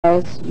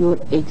as your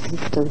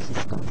existence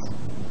is concerned.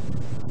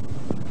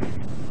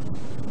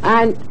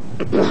 And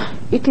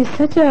it is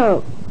such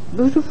a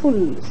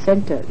beautiful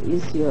center,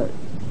 is your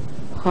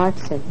heart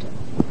center.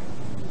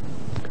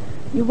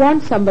 You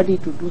want somebody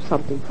to do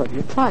something for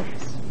you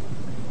twice.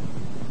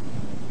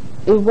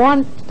 You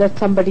want that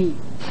somebody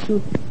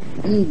should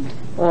yield,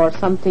 or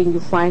something,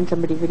 you find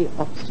somebody very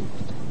obstinate.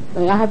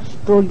 I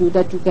have told you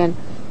that you can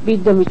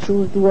beat them with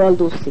shoes, do all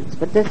those things,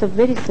 but there's a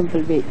very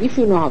simple way if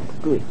you know how to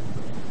do it.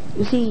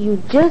 You see,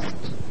 you just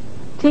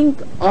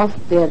think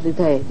of their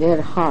hridaya,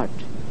 their heart,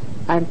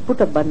 and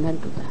put a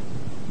bandhan to that.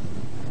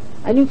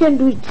 And you can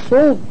do it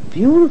so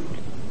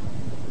beautifully.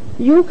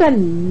 You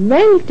can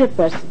melt a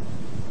person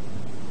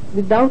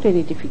without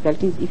any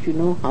difficulties if you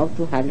know how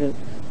to handle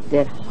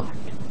their heart.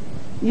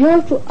 You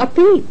have to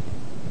appeal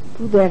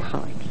to their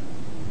heart.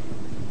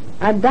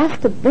 And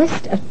that's the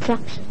best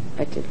attraction,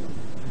 I tell you.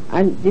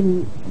 And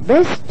the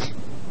best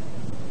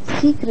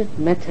secret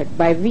method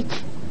by which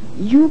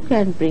you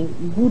can bring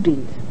good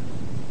in them.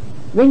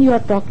 When you are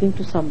talking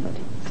to somebody,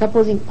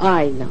 supposing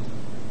I now,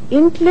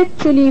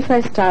 intellectually if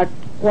I start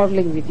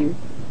quarreling with you,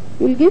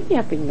 you'll give me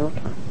up in no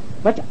time.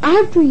 But I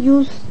have to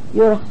use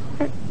your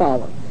heart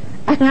power,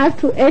 and I have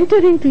to enter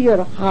into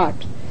your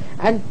heart,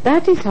 and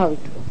that is how it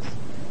works.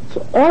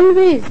 So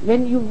always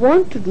when you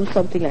want to do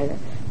something like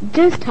that,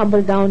 just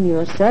humble down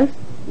yourself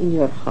in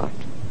your heart.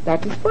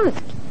 That is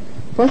first.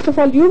 First of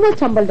all, you must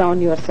humble down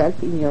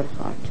yourself in your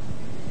heart.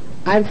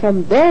 And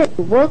from there,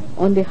 work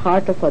on the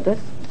heart of others.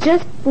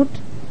 Just put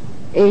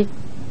a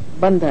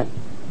bandhan,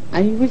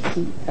 and you will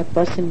see a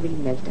person will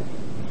melt away.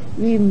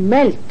 We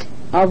melt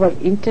our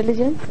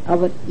intelligence,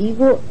 our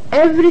ego,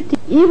 everything,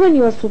 even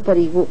your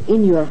superego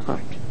in your heart.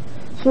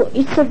 So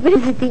it's a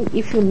very easy thing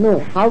if you know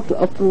how to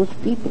approach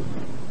people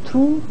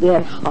through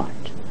their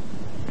heart.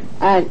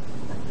 And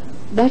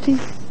that is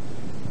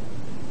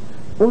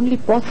only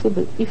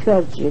possible if you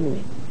are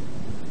genuine.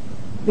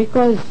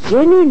 Because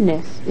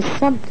genuineness is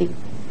something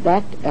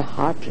that a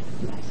heart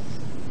recognizes.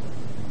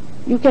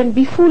 You can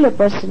befool a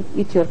person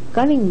with your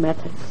cunning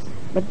methods,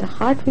 but the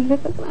heart will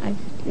recognize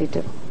it later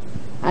on.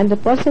 And the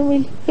person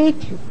will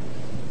hate you.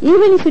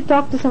 Even if you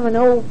talk to someone,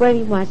 oh,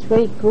 very much,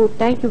 very good,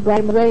 thank you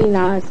very much, very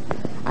nice.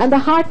 And the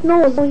heart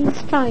knows, oh,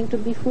 he's trying to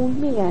befool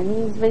me and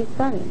he is very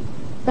cunning.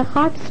 The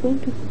heart is going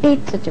to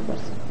hate such a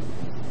person.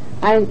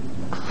 And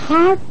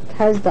heart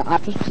has the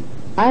art to see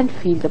and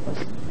feel the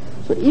person.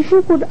 So if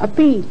you could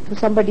appeal to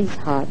somebody's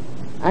heart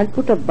and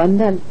put a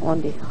bandhan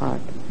on the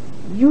heart,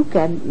 you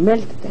can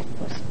melt that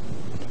person.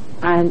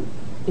 And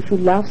if you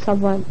love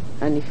someone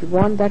and if you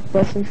want that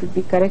person should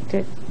be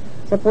corrected,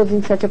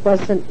 supposing such a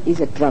person is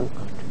a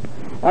drunkard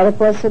or a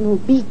person who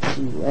beats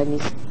you and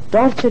is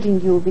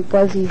torturing you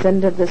because he is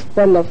under the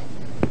spell of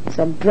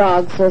some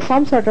drugs or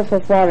some sort of a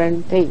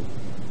foreign thing,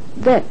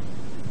 then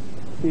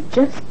you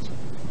just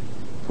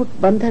put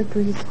bandhan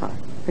to his heart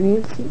and you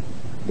will see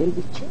there will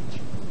be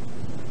change.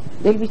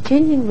 They will be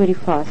changing very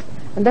fast,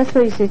 and that's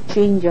why it says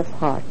change of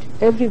heart.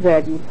 Everywhere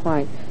you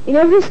find, in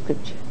every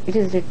scripture, it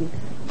is written,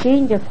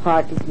 change of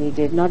heart is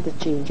needed, not the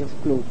change of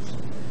clothes.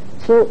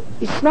 So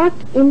it's not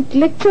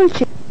intellectual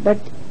change, but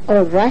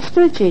or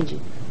rational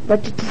changing,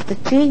 but it is the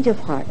change of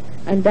heart,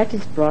 and that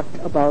is brought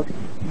about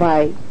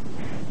by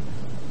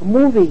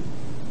moving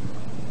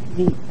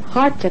the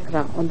heart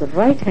chakra on the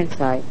right hand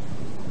side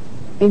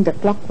in the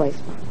clockwise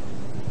manner.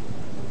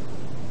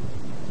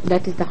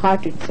 That is the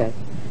heart itself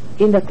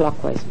in the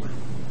clockwise manner.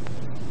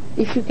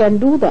 If you can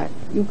do that,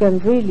 you can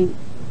really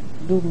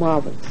do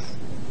marvels.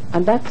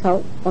 And that's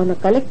how, on a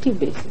collective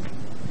basis,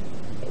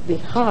 the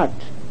heart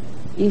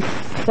is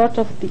sort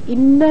of the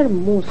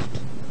innermost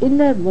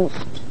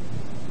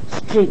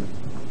string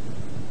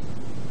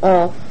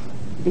of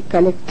the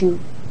collective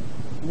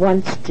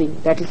one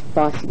string that is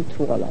passing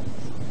through all of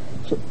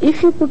us. So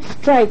if you could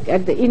strike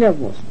at the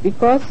innermost,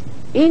 because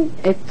in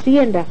a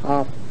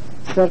 3.5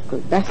 circle,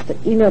 that's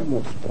the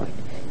innermost point.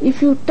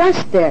 If you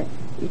touch there,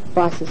 it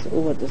passes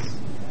over this.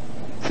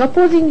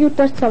 Supposing you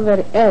touch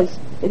somewhere else,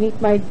 then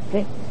it might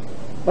break.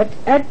 But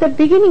at the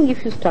beginning,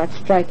 if you start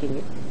striking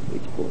it,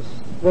 it goes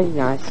very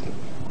nicely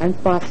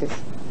and passes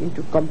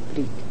into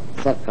complete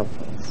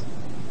circumference.